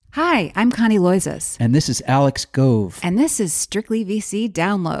Hi, I'm Connie Loizas. And this is Alex Gove. And this is Strictly VC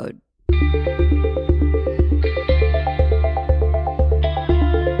Download.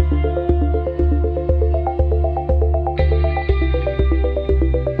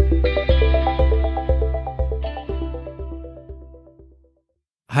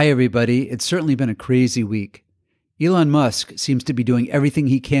 Hi, everybody. It's certainly been a crazy week. Elon Musk seems to be doing everything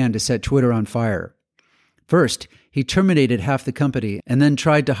he can to set Twitter on fire. First, he terminated half the company and then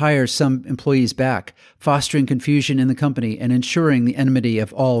tried to hire some employees back, fostering confusion in the company and ensuring the enmity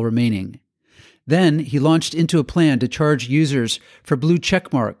of all remaining. Then he launched into a plan to charge users for blue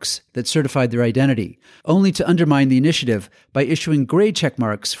check marks that certified their identity, only to undermine the initiative by issuing gray check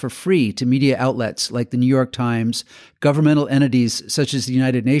marks for free to media outlets like the New York Times, governmental entities such as the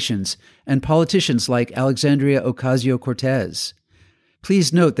United Nations, and politicians like Alexandria Ocasio-Cortez.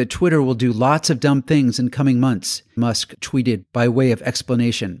 Please note that Twitter will do lots of dumb things in coming months, Musk tweeted by way of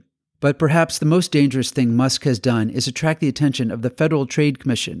explanation. But perhaps the most dangerous thing Musk has done is attract the attention of the Federal Trade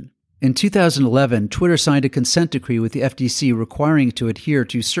Commission. In 2011, Twitter signed a consent decree with the FTC requiring it to adhere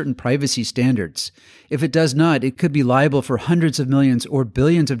to certain privacy standards. If it does not, it could be liable for hundreds of millions or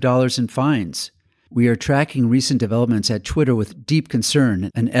billions of dollars in fines. We are tracking recent developments at Twitter with deep concern,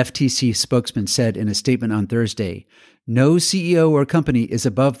 an FTC spokesman said in a statement on Thursday. No CEO or company is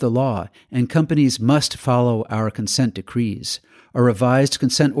above the law, and companies must follow our consent decrees. A revised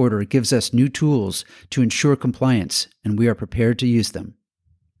consent order gives us new tools to ensure compliance, and we are prepared to use them.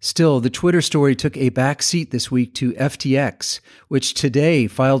 Still, the Twitter story took a back seat this week to FTX, which today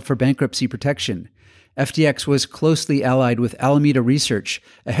filed for bankruptcy protection. FTX was closely allied with Alameda Research,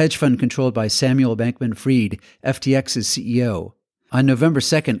 a hedge fund controlled by Samuel Bankman-Fried, FTX's CEO. On November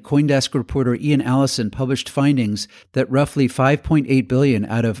 2nd, CoinDesk reporter Ian Allison published findings that roughly $5.8 billion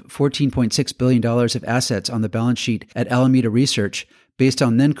out of $14.6 billion of assets on the balance sheet at Alameda Research, based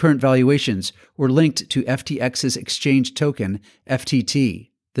on then-current valuations, were linked to FTX's exchange token, FTT.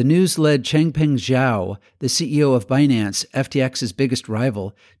 The news led Changpeng Zhao, the CEO of Binance, FTX's biggest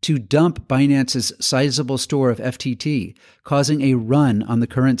rival, to dump Binance's sizable store of FTT, causing a run on the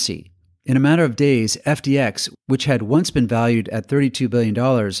currency. In a matter of days, FTX, which had once been valued at $32 billion,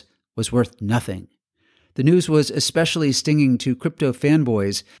 was worth nothing. The news was especially stinging to crypto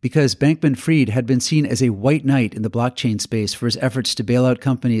fanboys because Bankman-Fried had been seen as a white knight in the blockchain space for his efforts to bail out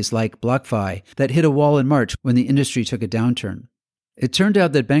companies like BlockFi that hit a wall in March when the industry took a downturn. It turned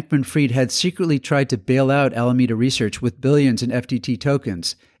out that Bankman-Fried had secretly tried to bail out Alameda Research with billions in FTT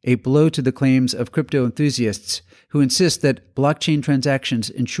tokens, a blow to the claims of crypto enthusiasts who insist that blockchain transactions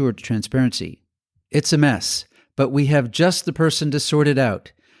ensured transparency. It's a mess, but we have just the person to sort it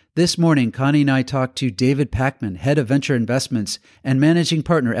out. This morning, Connie and I talked to David Pakman, head of venture investments and managing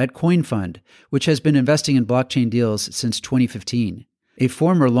partner at CoinFund, which has been investing in blockchain deals since 2015. A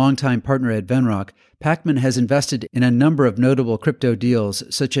former longtime partner at Venrock, Pakman has invested in a number of notable crypto deals,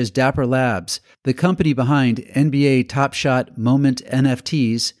 such as Dapper Labs, the company behind NBA Top Shot Moment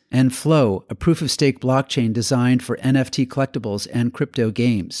NFTs, and Flow, a proof-of-stake blockchain designed for NFT collectibles and crypto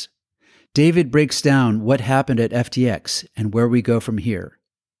games. David breaks down what happened at FTX and where we go from here.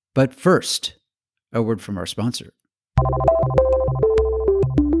 But first, a word from our sponsor.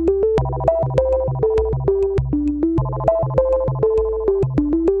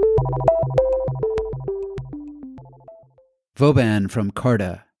 Vauban from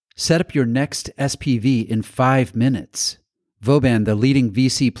Carta. Set up your next SPV in 5 minutes. Vauban, the leading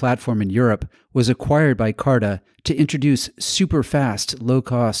VC platform in Europe, was acquired by Carta to introduce super-fast,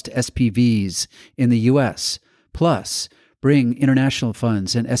 low-cost SPVs in the U.S., plus bring international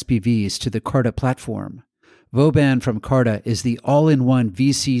funds and SPVs to the Carta platform. Vauban from Carta is the all-in-one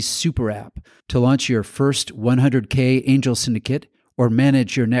VC super app to launch your first 100K angel syndicate or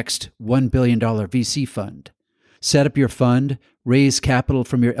manage your next $1 billion VC fund. Set up your fund, raise capital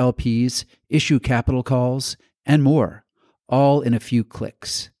from your LPs, issue capital calls, and more, all in a few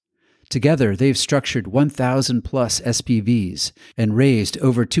clicks. Together, they've structured 1,000 plus SPVs and raised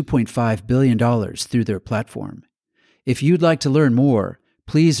over $2.5 billion through their platform. If you'd like to learn more,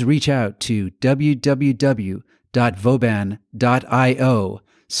 please reach out to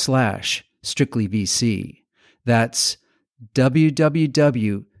www.vauban.io/strictlyvc. That's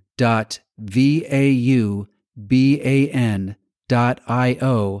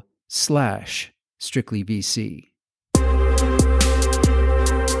www.vauban.io/strictlyvc.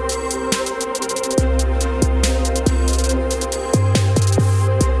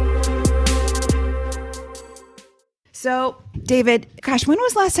 So, David, gosh, when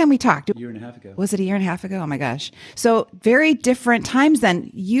was the last time we talked? A year and a half ago. Was it a year and a half ago? Oh my gosh. So very different times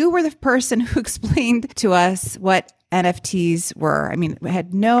then. You were the person who explained to us what NFTs were. I mean, we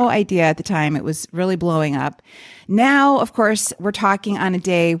had no idea at the time. It was really blowing up. Now, of course, we're talking on a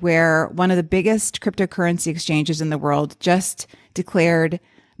day where one of the biggest cryptocurrency exchanges in the world just declared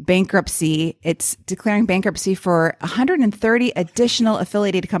bankruptcy. It's declaring bankruptcy for 130 additional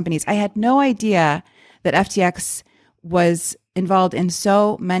affiliated companies. I had no idea that FTX was involved in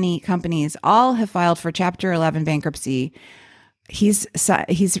so many companies. All have filed for Chapter 11 bankruptcy. He's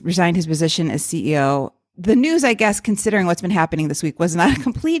resigned his position as CEO. The news, I guess, considering what's been happening this week, was not a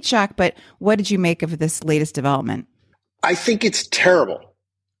complete shock, but what did you make of this latest development? I think it's terrible.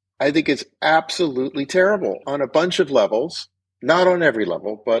 I think it's absolutely terrible on a bunch of levels, not on every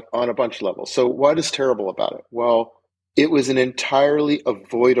level, but on a bunch of levels. So what is terrible about it? Well, it was an entirely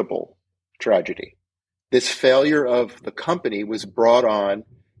avoidable tragedy. This failure of the company was brought on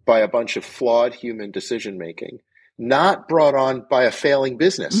by a bunch of flawed human decision-making, not brought on by a failing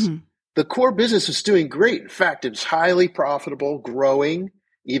business. Mm-hmm. The core business was doing great. In fact, it's highly profitable, growing,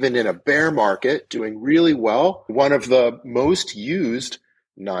 even in a bear market, doing really well. One of the most used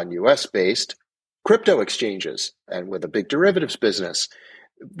non-US based crypto exchanges and with a big derivatives business.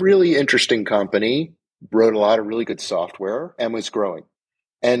 Really interesting company, wrote a lot of really good software and was growing.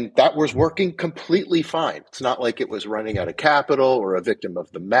 And that was working completely fine. It's not like it was running out of capital or a victim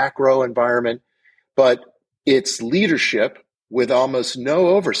of the macro environment, but its leadership, with almost no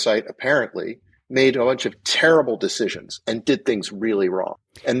oversight, apparently, made a bunch of terrible decisions and did things really wrong.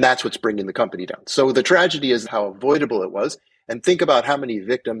 And that's what's bringing the company down. So the tragedy is how avoidable it was. And think about how many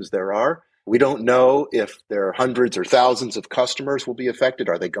victims there are. We don't know if there are hundreds or thousands of customers will be affected.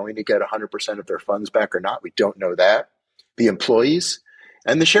 Are they going to get 100% of their funds back or not? We don't know that. The employees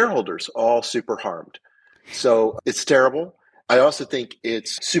and the shareholders all super harmed. So it's terrible. I also think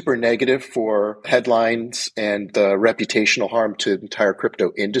it's super negative for headlines and the reputational harm to the entire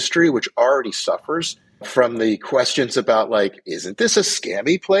crypto industry, which already suffers from the questions about, like, isn't this a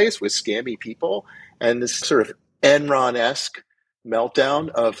scammy place with scammy people? And this sort of Enron-esque meltdown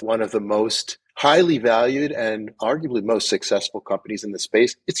of one of the most highly valued and arguably most successful companies in the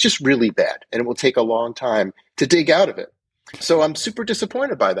space. It's just really bad, and it will take a long time to dig out of it. So I'm super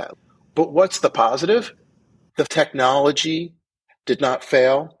disappointed by that. But what's the positive? The technology did not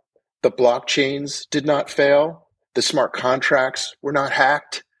fail. The blockchains did not fail. The smart contracts were not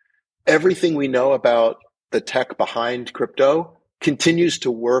hacked. Everything we know about the tech behind crypto continues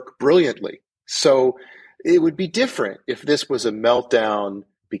to work brilliantly. So it would be different if this was a meltdown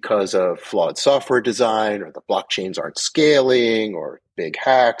because of flawed software design, or the blockchains aren't scaling, or big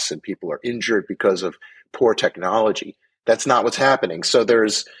hacks and people are injured because of poor technology. That's not what's happening. So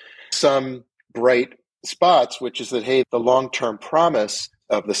there's some bright spots, which is that, hey, the long-term promise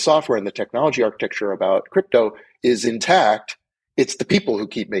of the software and the technology architecture about crypto is intact. It's the people who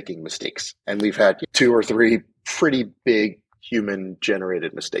keep making mistakes. And we've had 2 or 3 pretty big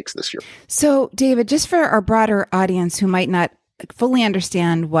human-generated mistakes this year. So, David, just for our broader audience who might not fully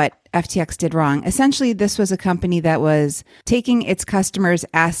understand what FTX did wrong, essentially this was a company that was taking its customers'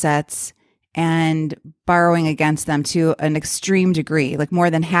 assets and borrowing against them to an extreme degree. Like more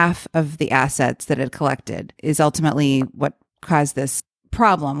than half of the assets that it collected is ultimately what caused this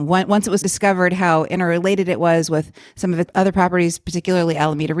problem. Once it was discovered how interrelated it was with some of its other properties, particularly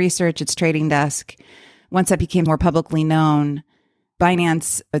Alameda Research, its trading desk, once that became more publicly known,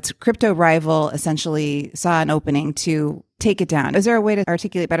 Binance, its crypto rival, essentially saw an opening to take it down. Is there a way to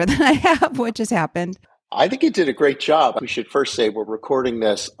articulate better than I have what just happened? I think it did a great job. We should first say we're recording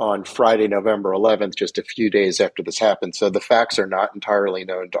this on Friday, November 11th, just a few days after this happened. So the facts are not entirely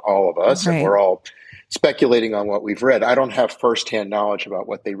known to all of us, right. And we're all speculating on what we've read. I don't have firsthand knowledge about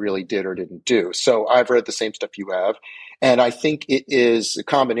what they really did or didn't do. So I've read the same stuff you have. And I think it is a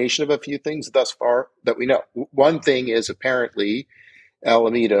combination of a few things thus far that we know. One thing is apparently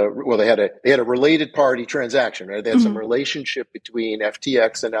Alameda, well, they had a related party transaction, right? They had some relationship between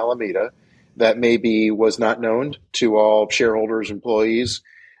FTX and Alameda that maybe was not known to all shareholders, employees,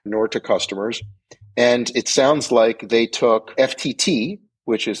 nor to customers. And it sounds like they took FTT,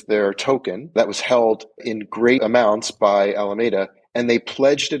 which is their token that was held in great amounts by Alameda, and they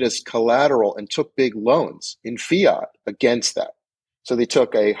pledged it as collateral and took big loans in fiat against that. So they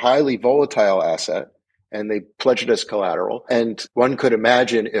took a highly volatile asset and they pledged it as collateral. And one could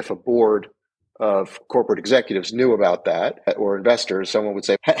imagine if a board of corporate executives knew about that, or investors, someone would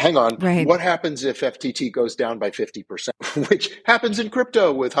say, hang on, right. What happens if FTT goes down by 50%, which happens in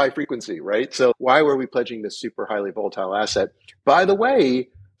crypto with high frequency, right? So why were we pledging this super highly volatile asset? By the way,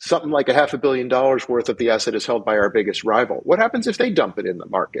 something like $500 million worth of the asset is held by our biggest rival. What happens if they dump it in the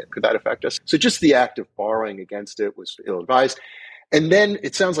market? Could that affect us? So just the act of borrowing against it was ill-advised. And then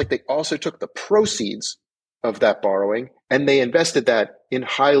it sounds like they also took the proceeds of that borrowing, and they invested that in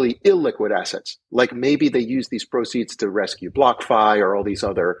highly illiquid assets. Like maybe they used these proceeds to rescue BlockFi or all these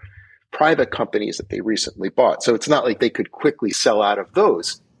other private companies that they recently bought. So it's not like they could quickly sell out of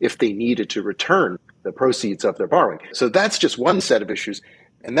those if they needed to return the proceeds of their borrowing. So that's just one set of issues,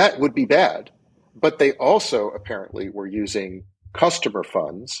 and that would be bad. But they also apparently were using customer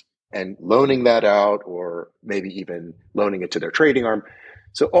funds and loaning that out, or maybe even loaning it to their trading arm.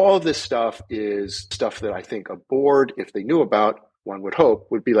 So all of this stuff is stuff that I think a board, if they knew about, one would hope,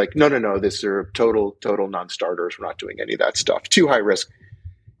 would be like, no, this are total non-starters. We're not doing any of that stuff. Too high risk.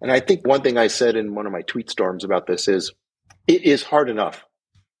 And I think one thing I said in one of my tweet storms about this is, it is hard enough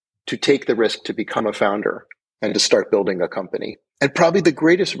to take the risk to become a founder and to start building a company. And probably the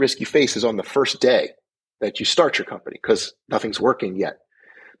greatest risk you face is on the first day that you start your company, because nothing's working yet.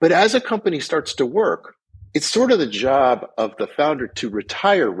 But as a company starts to work, it's sort of the job of the founder to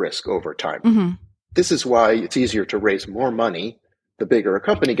retire risk over time. Mm-hmm. This is why it's easier to raise more money the bigger a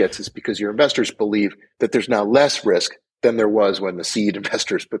company gets, is because your investors believe that there's now less risk than there was when the seed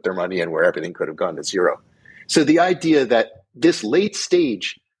investors put their money in, where everything could have gone to zero. So the idea that this late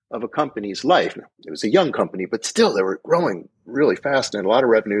stage of a company's life, it was a young company, but still they were growing really fast and a lot of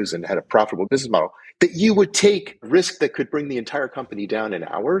revenues and had a profitable business model, that you would take risk that could bring the entire company down in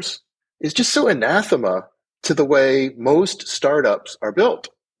hours is just so anathema to the way most startups are built.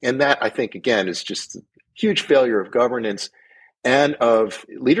 And that, I think, again, is just a huge failure of governance and of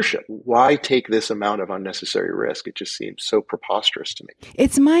leadership. Why take this amount of unnecessary risk? It just seems so preposterous to me.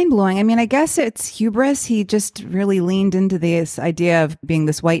 It's mind-blowing. I mean, I guess it's hubris. He just really leaned into this idea of being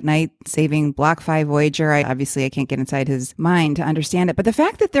this white knight saving BlockFi, Voyager. I can't get inside his mind to understand it. But the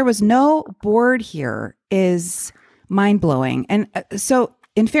fact that there was no board here is mind-blowing. And so,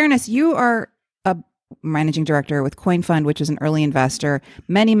 in fairness, you are a managing director with CoinFund, which is an early investor.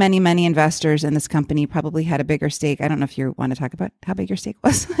 Many investors in this company probably had a bigger stake. I don't know if you want to talk about how big your stake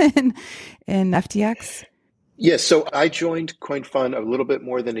was in FTX. Yes. So I joined CoinFund a little bit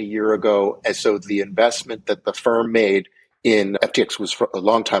more than a year ago. And so the investment that the firm made in FTX was a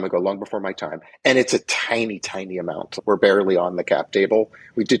long time ago, long before my time. And it's a tiny amount. We're barely on the cap table.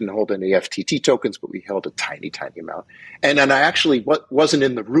 We didn't hold any FTT tokens, but we held a tiny amount. And I actually wasn't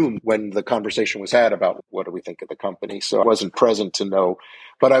in the room when the conversation was had about what do we think of the company. So I wasn't present to know.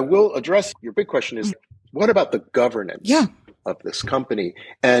 But I will address your big question is, what about the governance of this company?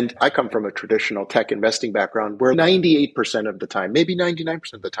 And I come from a traditional tech investing background where 98% of the time, maybe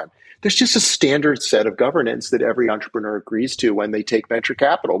 99% of the time, there's just a standard set of governance that every entrepreneur agrees to when they take venture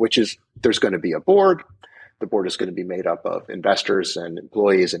capital, which is there's going to be a board. The board is going to be made up of investors and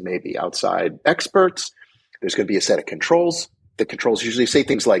employees and maybe outside experts. There's going to be a set of controls. The controls usually say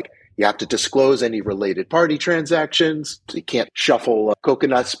things like, you have to disclose any related party transactions. So you can't shuffle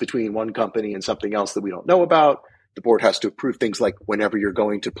coconuts between one company and something else that we don't know about. The board has to approve things like whenever you're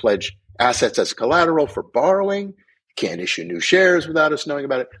going to pledge assets as collateral for borrowing, you can't issue new shares without us knowing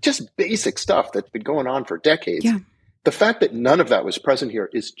about it. Just basic stuff that's been going on for decades. Yeah. The fact that none of that was present here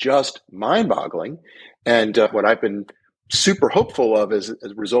is just mind-boggling. And what I've been super hopeful of as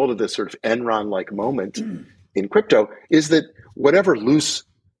a result of this sort of Enron-like moment in crypto is that whatever loose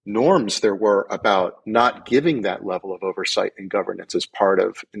norms there were about not giving that level of oversight and governance as part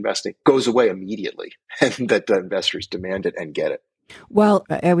of investing goes away immediately, and that the investors demand it and get it. Well,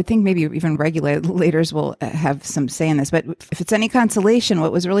 I would think maybe even regulators will have some say in this. But if it's any consolation,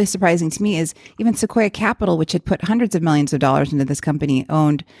 what was really surprising to me is even Sequoia Capital, which had put hundreds of millions of dollars into this company,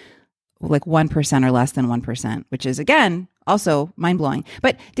 owned like 1% or less than 1%, which is, again, also mind-blowing.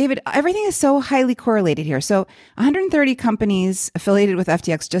 But David, everything is so highly correlated here. So 130 companies affiliated with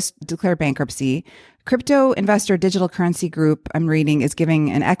FTX just declared bankruptcy. Crypto investor Digital Currency Group, I'm reading, is giving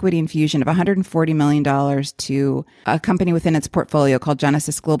an equity infusion of $140 million to a company within its portfolio called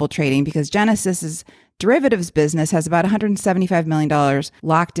Genesis Global Trading, because Genesis's derivatives business has about $175 million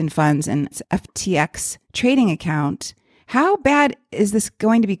locked in funds in its FTX trading account. How bad is this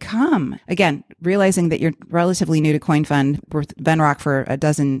going to become? Again, realizing that you're relatively new to CoinFund, with Venrock for a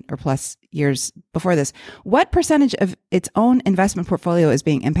dozen or plus years before this, what percentage of its own investment portfolio is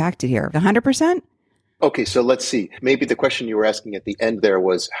being impacted here? 100%? Okay, so let's see. Maybe the question you were asking at the end there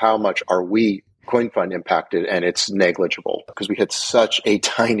was, how much are we, CoinFund, impacted? And it's negligible because we had such a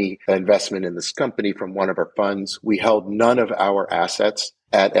tiny investment in this company from one of our funds. We held none of our assets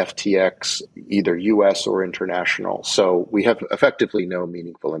at FTX, either US or international. So we have effectively no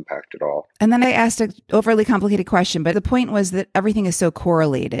meaningful impact at all. And then I asked an overly complicated question, but the point was that everything is so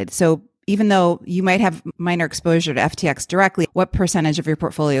correlated. So even though you might have minor exposure to FTX directly, what percentage of your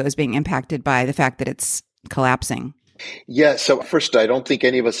portfolio is being impacted by the fact that it's collapsing? Yeah, so first, I don't think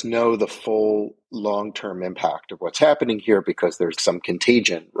any of us know the full long-term impact of what's happening here because there's some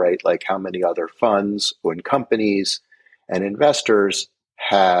contagion, right? Like how many other funds and companies and investors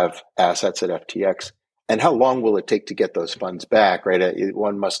have assets at FTX, and how long will it take to get those funds back, right?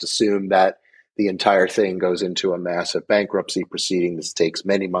 One must assume that the entire thing goes into a massive bankruptcy proceeding. This takes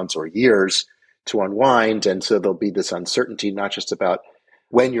many months or years to unwind, and so there'll be this uncertainty, not just about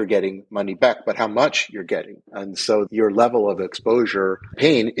when you're getting money back, but how much you're getting. And so your level of exposure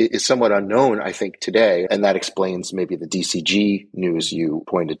pain is somewhat unknown, I think, today. And that explains maybe the DCG news you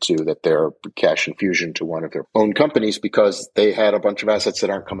pointed to, that their cash infusion to one of their own companies because they had a bunch of assets that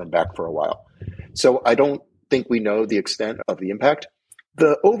aren't coming back for a while. So I don't think we know the extent of the impact.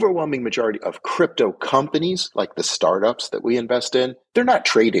 The overwhelming majority of crypto companies, like the startups that we invest in, they're not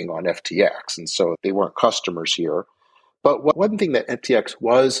trading on FTX. And so they weren't customers here. But one thing that FTX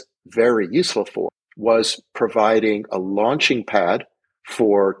was very useful for was providing a launching pad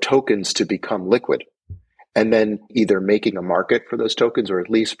for tokens to become liquid, and then either making a market for those tokens or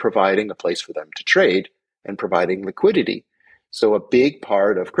at least providing a place for them to trade and providing liquidity. So a big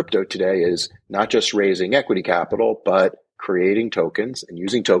part of crypto today is not just raising equity capital, but creating tokens and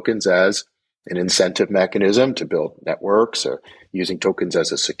using tokens as an incentive mechanism to build networks, or using tokens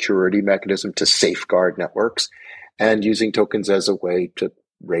as a security mechanism to safeguard networks, and using tokens as a way to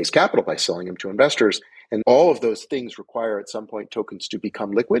raise capital by selling them to investors. And all of those things require at some point tokens to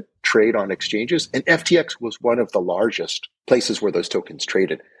become liquid, trade on exchanges. And FTX was one of the largest places where those tokens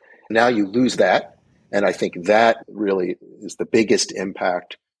traded. Now you lose that. And I think that really is the biggest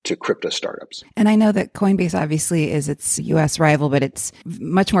impact to crypto startups. And I know that Coinbase obviously is its US rival, but it's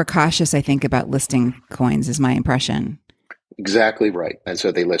much more cautious, I think, about listing coins, is my impression. Exactly right. And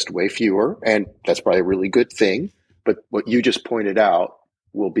so they list way fewer, and that's probably a really good thing. But what you just pointed out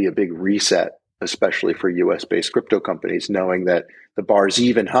will be a big reset, especially for US-based crypto companies, knowing that the bar is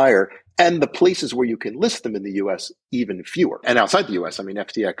even higher and the places where you can list them in the US even fewer. And outside the US, I mean,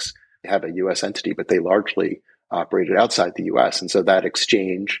 FTX have a US entity, but they largely operated outside the US. And so that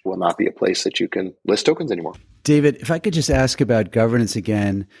exchange will not be a place that you can list tokens anymore. David, if I could just ask about governance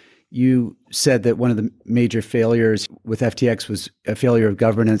again. You said that one of the major failures with FTX was a failure of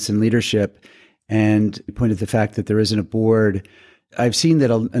governance and leadership. And you pointed to the fact that there isn't a board. I've seen that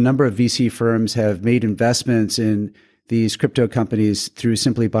a number of VC firms have made investments in these crypto companies through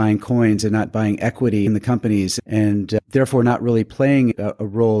simply buying coins and not buying equity in the companies, and therefore not really playing a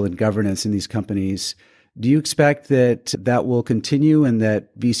role in governance in these companies. Do you expect that that will continue and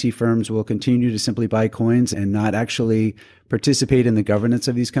that VC firms will continue to simply buy coins and not actually participate in the governance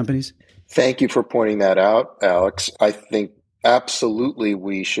of these companies? Thank you for pointing that out, Alex. I think absolutely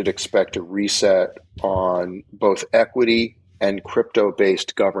we should expect a reset on both equity and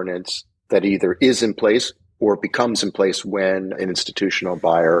crypto-based governance that either is in place or becomes in place when an institutional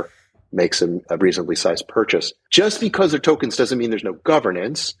buyer makes a reasonably sized purchase. Just because they're tokens doesn't mean there's no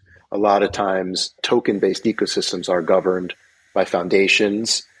governance. A lot of times token-based ecosystems are governed by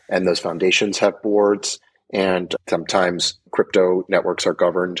foundations, and those foundations have boards, and sometimes crypto networks are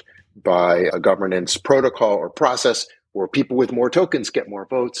governed by a governance protocol or process where people with more tokens get more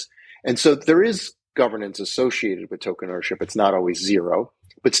votes. And so there is governance associated with token ownership. It's not always zero.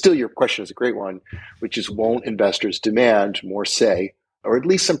 But still, your question is a great one, which is, won't investors demand more say, or at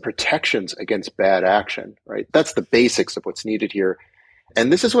least some protections against bad action, right? That's the basics of what's needed here.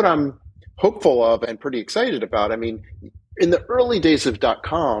 And this is what I'm hopeful of and pretty excited about. I mean, in the early days of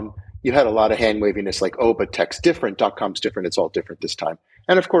 .com, you had a lot of hand-waviness like, oh, but tech's different, .com's different, it's all different this time.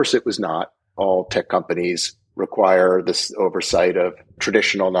 And of course, it was not. All tech companies require this oversight of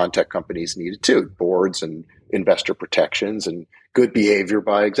traditional non-tech companies needed too, boards and investor protections and good behavior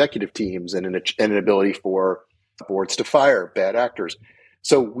by executive teams and an ability for boards to fire bad actors.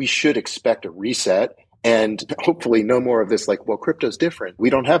 So we should expect a reset and hopefully no more of this like, well, crypto's different. We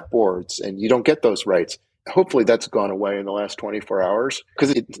don't have boards and you don't get those rights. Hopefully that's gone away in the last 24 hours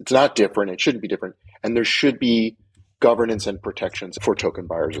because it's not different. It shouldn't be different. And there should be governance and protections for token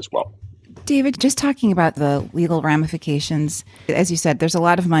buyers as well. David, just talking about the legal ramifications, as you said, there's a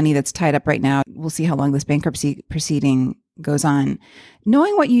lot of money that's tied up right now. We'll see how long this bankruptcy proceeding goes on.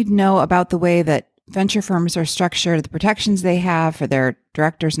 Knowing what you know about the way that venture firms are structured, the protections they have for their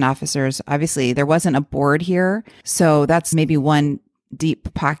directors and officers, obviously there wasn't a board here. So that's maybe one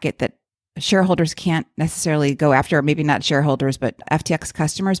deep pocket that shareholders can't necessarily go after, or maybe not shareholders, but FTX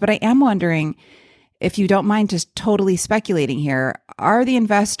customers. But I am wondering, if you don't mind just totally speculating here, are the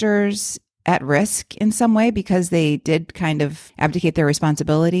investors at risk in some way because they did kind of abdicate their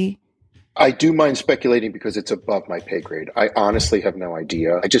responsibility? I do mind speculating because it's above my pay grade. I honestly have no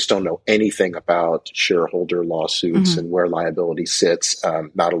idea. I just don't know anything about shareholder lawsuits and where liability sits.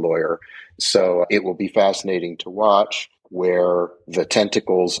 I'm not a lawyer. So it will be fascinating to watch where the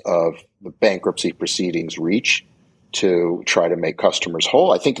tentacles of the bankruptcy proceedings reach to try to make customers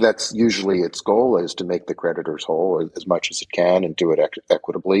whole. I think that's usually its goal, is to make the creditors whole as much as it can and do it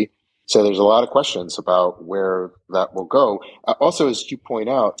equitably. So there's a lot of questions about where that will go. Also, as you point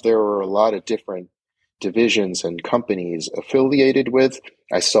out, there are a lot of different divisions and companies affiliated with.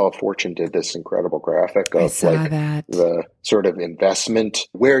 I saw Fortune did this incredible graphic of the sort of investment.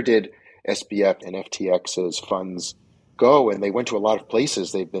 Where did SBF and FTX's funds go? And they went to a lot of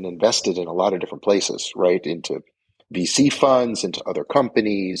places. They've been invested in a lot of different places, right? Into VC funds, into other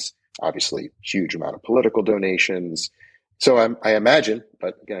companies, obviously huge amount of political donations. So I imagine,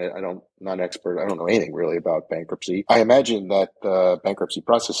 but again, I'm not an expert. I don't know anything really about bankruptcy. I imagine that the bankruptcy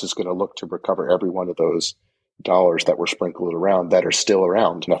process is going to look to recover every one of those dollars that were sprinkled around that are still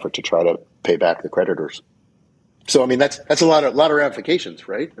around in an effort to try to pay back the creditors. So, I mean, that's a lot of ramifications,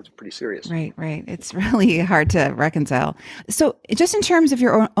 right? That's pretty serious. Right. It's really hard to reconcile. So just in terms of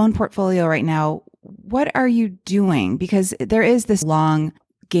your own portfolio right now, what are you doing? Because there is this long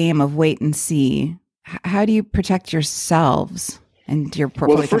game of wait and see. How do you protect yourselves and your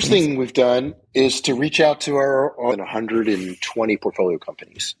portfolio? Well, the first thing we've done is to reach out to our 120 portfolio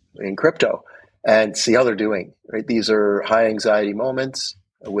companies in crypto and see how they're doing. Right? These are high anxiety moments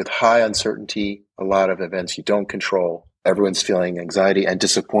with high uncertainty, a lot of events you don't control. Everyone's feeling anxiety and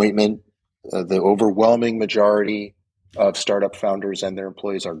disappointment. The overwhelming majority of startup founders and their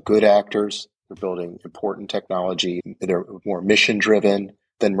employees are good actors. They're building important technology. They're more mission-driven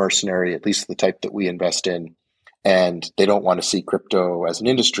than mercenary, at least the type that we invest in. And they don't want to see crypto as an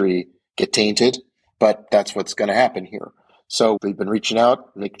industry get tainted, but that's what's going to happen here. So we've been reaching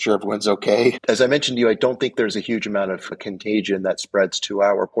out, making sure everyone's okay. As I mentioned to you, I don't think there's a huge amount of contagion that spreads to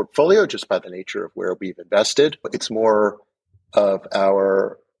our portfolio just by the nature of where we've invested. It's more of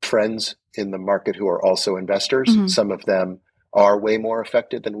our friends in the market who are also investors. Mm-hmm. Some of them are way more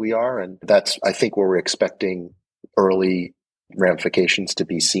affected than we are. And that's, I think, where we're expecting early ramifications to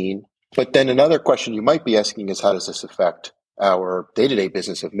be seen. But then another question you might be asking is, how does this affect our day-to-day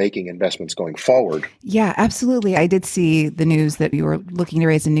business of making investments going forward? Yeah, absolutely. I did see the news that you were looking to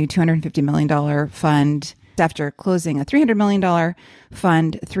raise a new $250 million fund after closing a $300 million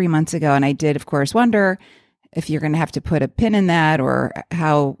fund 3 months ago. And I did, of course, wonder if you're going to have to put a pin in that or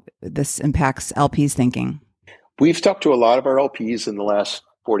how this impacts LPs' thinking. We've talked to a lot of our LPs in the last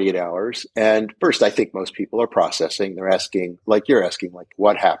 48 hours. And first, I think most people are processing. They're asking, like you're asking, like,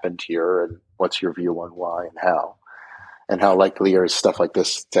 what happened here and what's your view on why and how likely is stuff like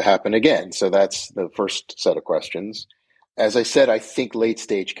this to happen again? So that's the first set of questions. As I said, I think late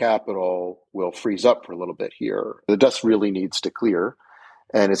stage capital will freeze up for a little bit here. The dust really needs to clear.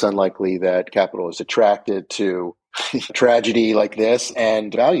 And it's unlikely that capital is attracted to tragedy like this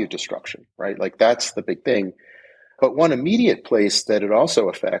and value destruction, right? Like that's the big thing. But one immediate place that it also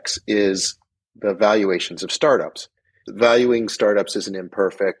affects is the valuations of startups. Valuing startups is an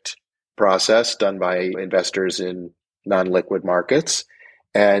imperfect process done by investors in non-liquid markets.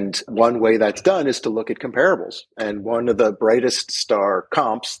 And one way that's done is to look at comparables. And one of the brightest star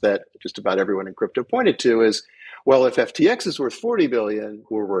comps that just about everyone in crypto pointed to is, well, if FTX is worth 40 billion,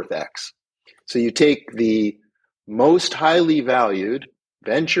 we're worth X. So you take the most highly valued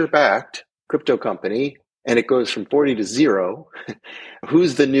venture-backed crypto company and it goes from 40 to 0,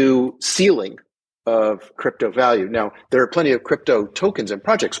 who's the new ceiling of crypto value? Now, there are plenty of crypto tokens and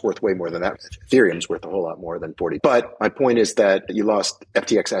projects worth way more than that. Ethereum's worth a whole lot more than 40. But my point is that you lost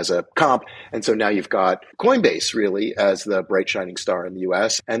FTX as a comp. And so now you've got Coinbase really as the bright shining star in the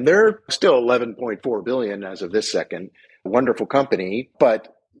US. And they're still 11.4 billion as of this second. Wonderful company.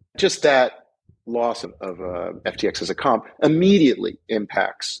 But just that loss of FTX as a comp immediately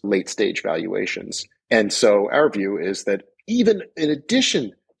impacts late stage valuations. And so our view is that even in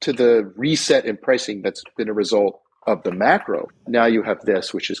addition to the reset in pricing that's been a result of the macro, now you have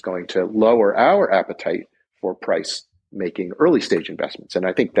this, which is going to lower our appetite for price making early stage investments. And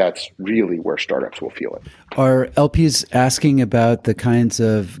I think that's really where startups will feel it. Are LPs asking about the kinds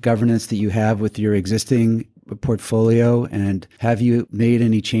of governance that you have with your existing portfolio? And have you made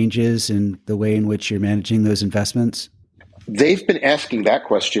any changes in the way in which you're managing those investments? They've been asking that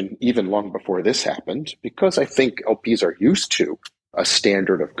question even long before this happened, because I think LPs are used to a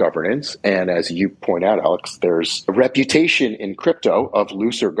standard of governance. And as you point out, Alex, there's a reputation in crypto of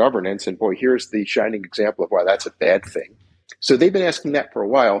looser governance. And boy, here's the shining example of why that's a bad thing. So they've been asking that for a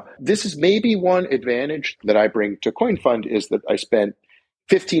while. This is maybe one advantage that I bring to CoinFund is that I spent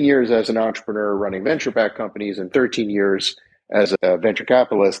 15 years as an entrepreneur running venture-backed companies and 13 years as a venture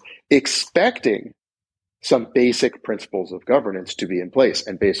capitalist, expecting some basic principles of governance to be in place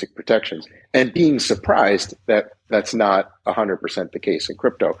and basic protections, and being surprised that that's not 100% the case in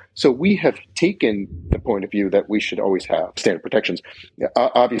crypto. So we have taken the point of view that we should always have standard protections.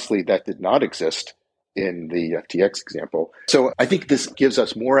 Obviously, that did not exist in the FTX example. So I think this gives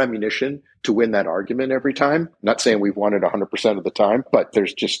us more ammunition to win that argument every time. Not saying we've won it 100% of the time, but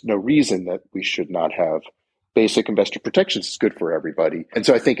there's just no reason that we should not have basic investor protections. Is good for everybody. And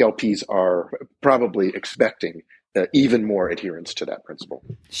so I think LPs are probably expecting even more adherence to that principle.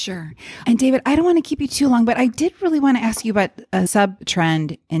 Sure. And David, I don't want to keep you too long, but I did really want to ask you about a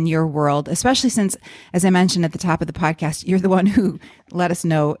sub-trend in your world, especially since, as I mentioned at the top of the podcast, you're the one who let us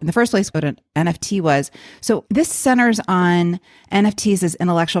know in the first place what an NFT was. So this centers on NFTs as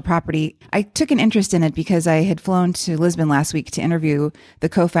intellectual property. I took an interest in it because I had flown to Lisbon last week to interview the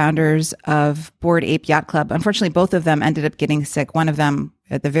co-founders of Bored Ape Yacht Club. Unfortunately, both of them ended up getting sick, one of them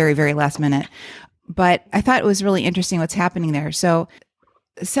at the very, very last minute. But I thought it was really interesting what's happening there. So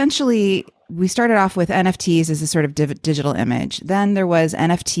essentially, we started off with NFTs as a sort of digital image. Then there was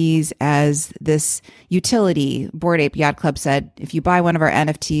NFTs as this utility. Bored Ape Yacht Club said, if you buy one of our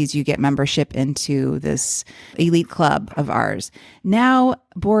NFTs, you get membership into this elite club of ours. Now,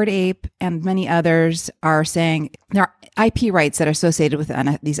 Bored Ape and many others are saying there are IP rights that are associated with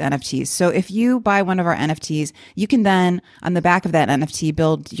these NFTs. So if you buy one of our NFTs, you can then, on the back of that NFT,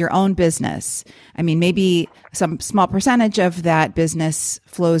 build your own business. I mean, maybe some small percentage of that business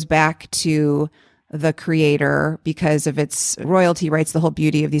flows back to the creator because of its royalty rights. The whole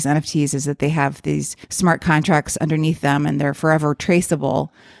beauty of these NFTs is that they have these smart contracts underneath them and they're forever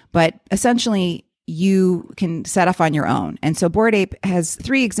traceable. But essentially, you can set off on your own. And so Bored Ape has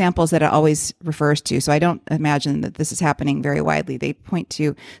 3 examples that it always refers to. So I don't imagine that this is happening very widely. They point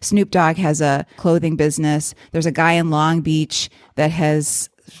to Snoop Dogg has a clothing business. There's a guy in Long Beach that has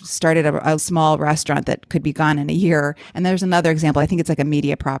started a small restaurant that could be gone in a year. And there's another example. I think it's like a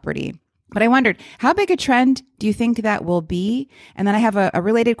media property. But I wondered, how big a trend do you think that will be? And then I have a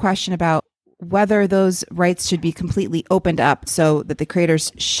related question about whether those rights should be completely opened up so that the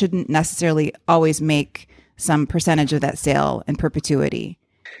creators shouldn't necessarily always make some percentage of that sale in perpetuity.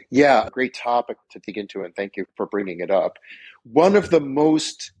 Yeah, great topic to dig into, and thank you for bringing it up. One of the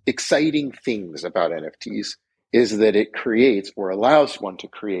most exciting things about NFTs is that it creates or allows one to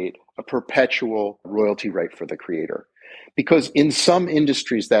create a perpetual royalty right for the creator. Because in some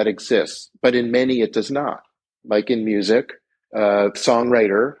industries that exists, but in many it does not. Like in music, a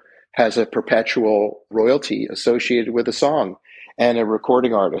songwriter has a perpetual royalty associated with a song. And a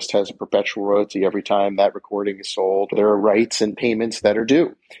recording artist has a perpetual royalty every time that recording is sold. There are rights and payments that are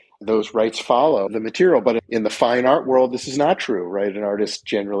due. Those rights follow the material. But in the fine art world, this is not true, right? An artist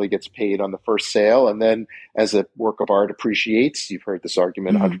generally gets paid on the first sale. And then as a work of art appreciates, you've heard this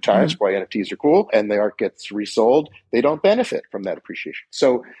argument 100 times, why NFTs are cool, and the art gets resold, they don't benefit from that appreciation.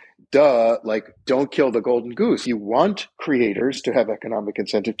 So don't kill the golden goose. You want creators to have economic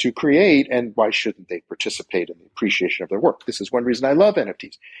incentive to create, and why shouldn't they participate in the appreciation of their work? This is one reason I love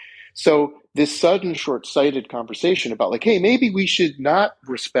NFTs. So this sudden short-sighted conversation about like, hey, maybe we should not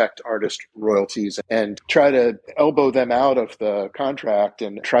respect artist royalties and try to elbow them out of the contract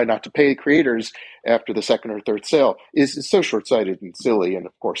and try not to pay creators after the second or third sale is so short-sighted and silly. And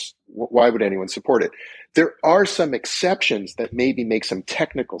of course, why would anyone support it? There are some exceptions that maybe make some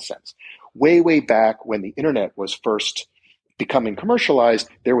technical sense. Way back when the internet was first becoming commercialized,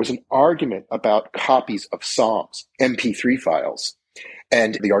 there was an argument about copies of songs, MP3 files.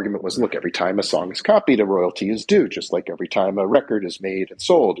 And the argument was, look, every time a song is copied, a royalty is due, just like every time a record is made and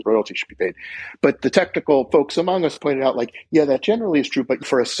sold, royalty should be paid. But the technical folks among us pointed out, like, yeah, that generally is true, but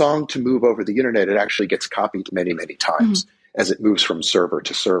for a song to move over the internet, it actually gets copied many, many times as it moves from server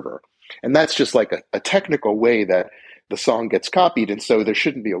to server. And that's just like a technical way that the song gets copied. And so there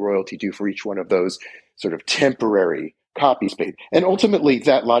shouldn't be a royalty due for each one of those sort of temporary copies paid. And ultimately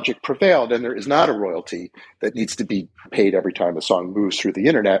that logic prevailed, and there is not a royalty that needs to be paid every time a song moves through the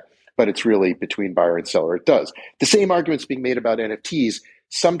internet, but it's really between buyer and seller it does. The same argument's being made about NFTs.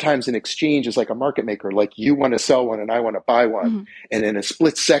 Sometimes an exchange is like a market maker, like you want to sell one and I want to buy one. And in a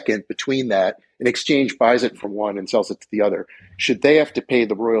split second between that, an exchange buys it from one and sells it to the other. Should they have to pay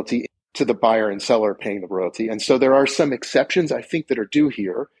the royalty to the buyer and seller paying the royalty? And so there are some exceptions, I think, that are due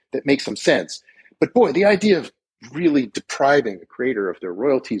here that make some sense. But boy, the idea of really depriving a creator of their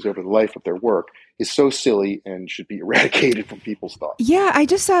royalties over the life of their work is so silly and should be eradicated from people's thoughts. Yeah, I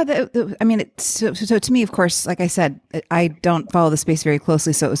just saw that. I mean, so to me, of course, like I said, I don't follow the space very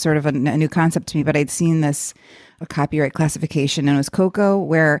closely, so it was sort of a new concept to me. But I'd seen a copyright classification, and it was Coco,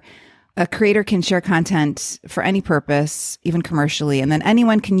 where a creator can share content for any purpose, even commercially, and then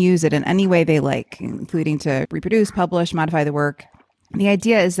anyone can use it in any way they like, including to reproduce, publish, modify the work. The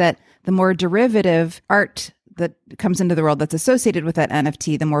idea is that the more derivative art that comes into the world that's associated with that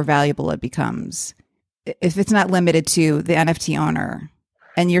NFT, the more valuable it becomes. If it's not limited to the NFT owner.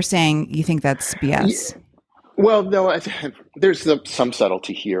 And you're saying you think that's BS. Well, no, there's some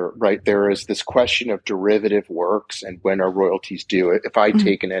subtlety here, right? There is this question of derivative works and when are royalties due. If I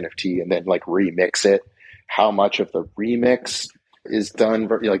take an NFT and then like remix it, how much of the remix is done?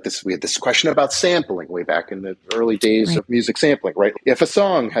 Like this, we had this question about sampling way back in the early days of music sampling, right? If a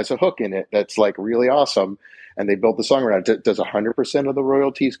song has a hook in it that's like really awesome, and they built the song around it, does 100% of the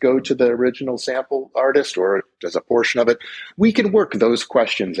royalties go to the original sample artist, or does a portion of it? We can work those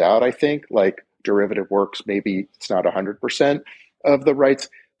questions out, I think, like derivative works, maybe it's not 100% of the rights.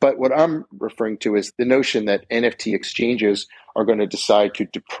 But what I'm referring to is the notion that NFT exchanges are going to decide to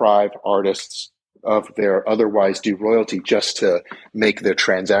deprive artists of their otherwise due royalty just to make their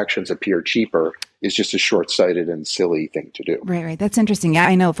transactions appear cheaper is just a short-sighted and silly thing to do. Right. That's interesting. Yeah,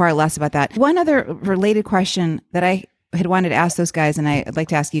 I know far less about that. One other related question that I had wanted to ask those guys, and I'd like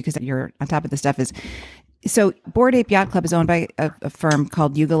to ask you because you're on top of this stuff, is so Bored Ape Yacht Club is owned by a firm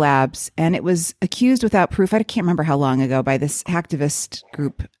called Yuga Labs, and it was accused without proof, I can't remember how long ago, by this hacktivist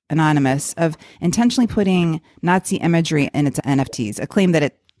group, Anonymous, of intentionally putting Nazi imagery in its NFTs, a claim that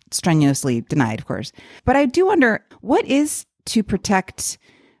it strenuously denied, of course. But I do wonder, what is to protect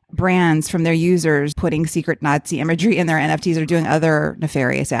brands from their users putting secret Nazi imagery in their NFTs or doing other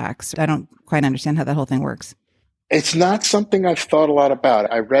nefarious acts? I don't quite understand how that whole thing works. It's not something I've thought a lot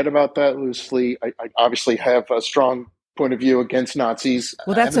about. I read about that loosely. I obviously have a strong point of view against Nazis.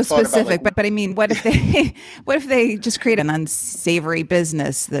 Well, that's so specific, but I mean, what if they just create an unsavory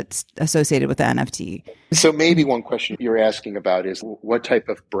business that's associated with the NFT? So maybe one question you're asking about is what type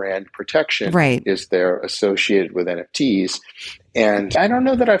of brand protection is there associated with NFTs? And I don't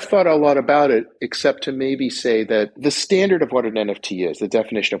know that I've thought a lot about it, except to maybe say that the standard of what an NFT is, the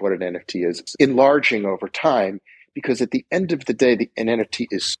definition of what an NFT is enlarging over time, because at the end of the day, an NFT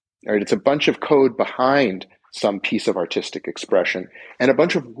is, right, it's a bunch of code behind some piece of artistic expression, and a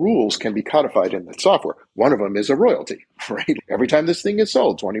bunch of rules can be codified in the software. One of them is a royalty, right? Every time this thing is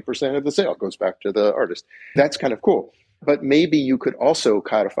sold, 20% of the sale goes back to the artist. That's kind of cool. But maybe you could also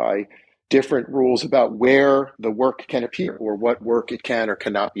codify different rules about where the work can appear or what work it can or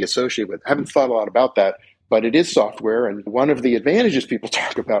cannot be associated with. I haven't thought a lot about that, but it is software. And one of the advantages people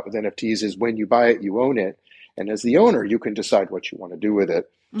talk about with NFTs is when you buy it, you own it. And as the owner, you can decide what you want to do with it.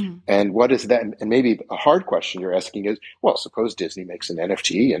 Mm-hmm. And what is that? And maybe a hard question you're asking is, well, suppose Disney makes an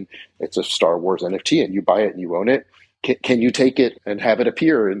NFT and it's a Star Wars NFT and you buy it and you own it. Can you take it and have it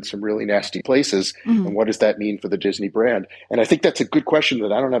appear in some really nasty places? Mm-hmm. And what does that mean for the Disney brand? And I think that's a good question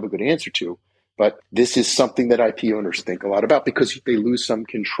that I don't have a good answer to. But this is something that IP owners think a lot about because they lose some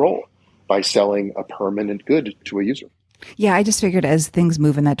control by selling a permanent good to a user. Yeah, I just figured as things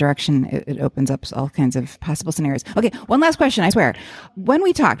move in that direction, it opens up all kinds of possible scenarios. Okay, one last question, I swear. When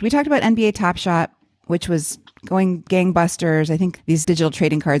we talked about NBA Top Shot, which was going gangbusters. I think these digital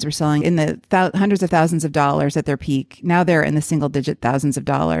trading cards were selling in the hundreds of thousands of dollars at their peak. Now they're in the single-digit thousands of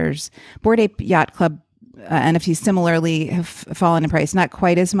dollars. Bored Ape Yacht Club NFTs similarly have fallen in price, not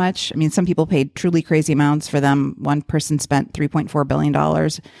quite as much. I mean, some people paid truly crazy amounts for them. One person spent $3.4 billion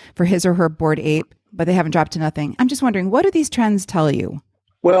for his or her Bored Ape, but they haven't dropped to nothing. I'm just wondering, what do these trends tell you?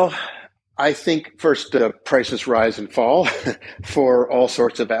 Well, I think first, prices rise and fall for all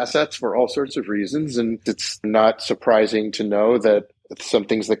sorts of assets for all sorts of reasons. And it's not surprising to know that some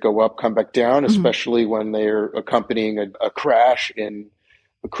things that go up come back down, especially when they're accompanying a crash in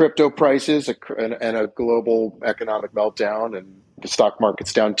crypto prices and a global economic meltdown, and the stock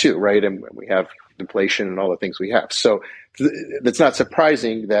market's down too, right? And we have inflation and all the things we have. So it's not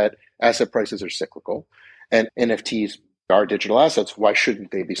surprising that asset prices are cyclical, and NFTs are digital assets. Why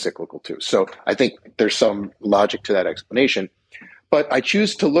shouldn't they be cyclical too? So I think there's some logic to that explanation. But I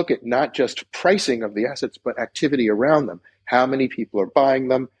choose to look at not just pricing of the assets, but activity around them. How many people are buying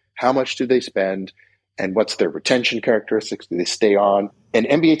them? How much do they spend? And what's their retention characteristics? Do they stay on? And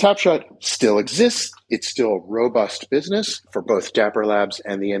NBA Top Shot still exists. It's still a robust business for both Dapper Labs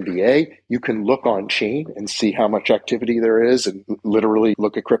and the NBA. You can look on chain and see how much activity there is, and literally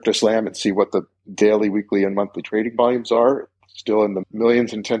look at CryptoSlam and see what the daily, weekly, and monthly trading volumes are. Still in the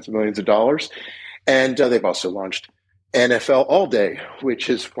millions and tens of millions of dollars. And they've also launched NFL All Day, which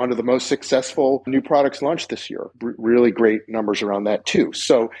is one of the most successful new products launched this year. Really great numbers around that too.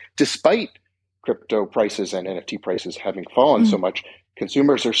 So despite crypto prices and NFT prices having fallen so much,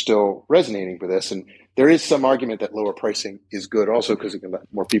 consumers are still resonating with this. And there is some argument that lower pricing is good also because it can let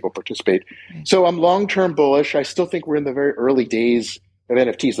more people participate. So I'm long-term bullish. I still think we're in the very early days of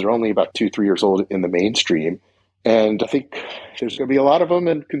NFTs that are only about 2-3 years old in the mainstream. And I think there's going to be a lot of them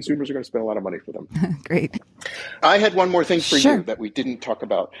and consumers are going to spend a lot of money for them. Great. I had one more thing for you that we didn't talk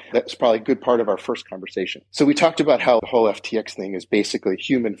about. That's probably a good part of our first conversation. So we talked about how the whole FTX thing is basically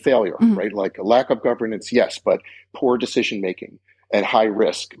human failure, right? Like a lack of governance, yes, but poor decision-making and high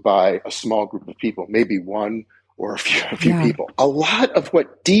risk by a small group of people, maybe one or a few people. A lot of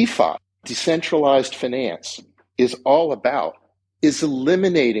what DeFi, decentralized finance, is all about is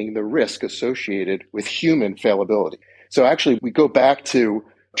eliminating the risk associated with human fallibility. So actually, we go back to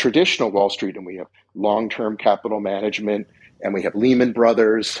traditional Wall Street and we have long-term capital management and we have Lehman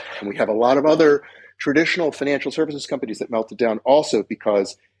Brothers and we have a lot of other traditional financial services companies that melted down also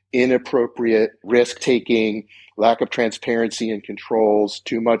because inappropriate risk-taking, lack of transparency and controls,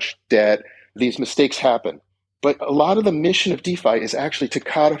 too much debt, these mistakes happen. But a lot of the mission of DeFi is actually to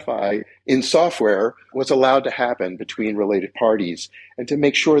codify in software what's allowed to happen between related parties and to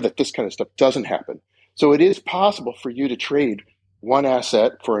make sure that this kind of stuff doesn't happen. So it is possible for you to trade one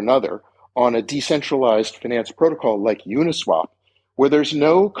asset for another on a decentralized finance protocol like Uniswap, where there's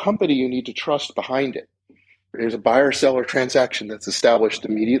no company you need to trust behind it. There's a buyer-seller transaction that's established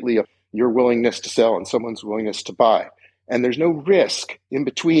immediately of your willingness to sell and someone's willingness to buy. And there's no risk in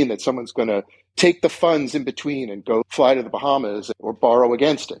between that someone's going to take the funds in between and go fly to the Bahamas or borrow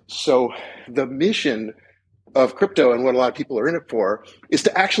against it. So the mission of crypto and what a lot of people are in it for is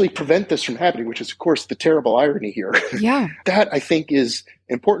to actually prevent this from happening, which is, of course, the terrible irony here. Yeah. That I think is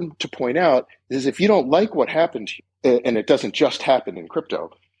important to point out is if you don't like what happened, and it doesn't just happen in crypto,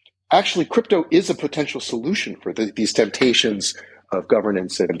 actually crypto is a potential solution for these temptations of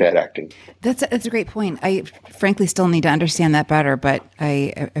governance and bad acting. That's a great point. I frankly still need to understand that better, but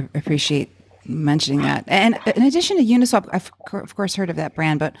I appreciate mentioning that. And in addition to Uniswap, I've of course heard of that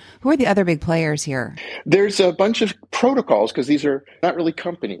brand, but who are the other big players here? There's a bunch of protocols because these are not really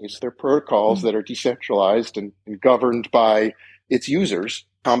companies. They're protocols that are decentralized and governed by its users.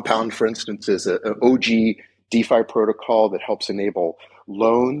 Compound, for instance, is an OG DeFi protocol that helps enable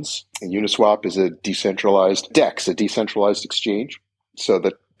loans. And Uniswap is a decentralized DEX, a decentralized exchange, so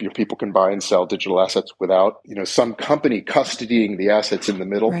that your people can buy and sell digital assets without, some company custodying the assets in the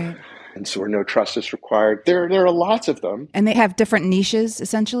middle. Right. And so where no trust is required. There are lots of them. And they have different niches,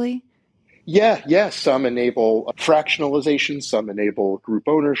 essentially? Yeah. Some enable fractionalization, some enable group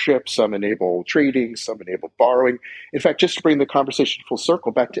ownership, some enable trading, some enable borrowing. In fact, just to bring the conversation full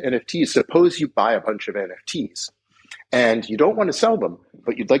circle back to NFTs, suppose you buy a bunch of NFTs and you don't want to sell them,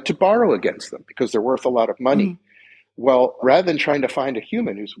 but you'd like to borrow against them because they're worth a lot of money. Mm-hmm. Well, rather than trying to find a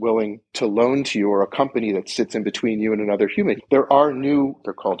human who's willing to loan to you or a company that sits in between you and another human, there are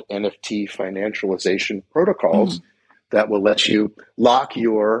they're called NFT financialization protocols that will let you lock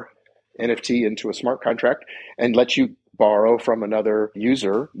your NFT into a smart contract and let you borrow from another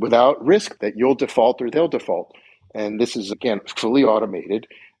user without risk that you'll default or they'll default. And this is, again, fully automated.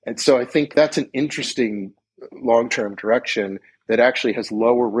 And so I think that's an interesting long-term direction that actually has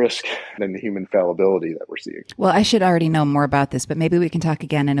lower risk than the human fallibility that we're seeing. Well, I should already know more about this, but maybe we can talk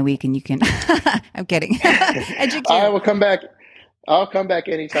again in a week and you can, I'm kidding. I will come back. I'll come back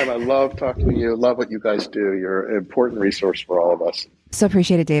anytime. I love talking to you. Love what you guys do. You're an important resource for all of us. So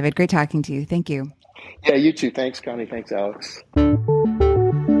appreciate it, David. Great talking to you. Thank you. Yeah, you too. Thanks, Connie. Thanks, Alex.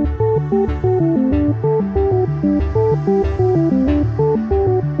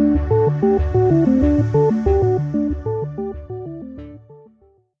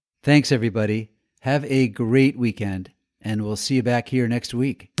 Thanks, everybody. Have a great weekend, and we'll see you back here next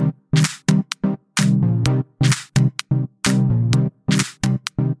week.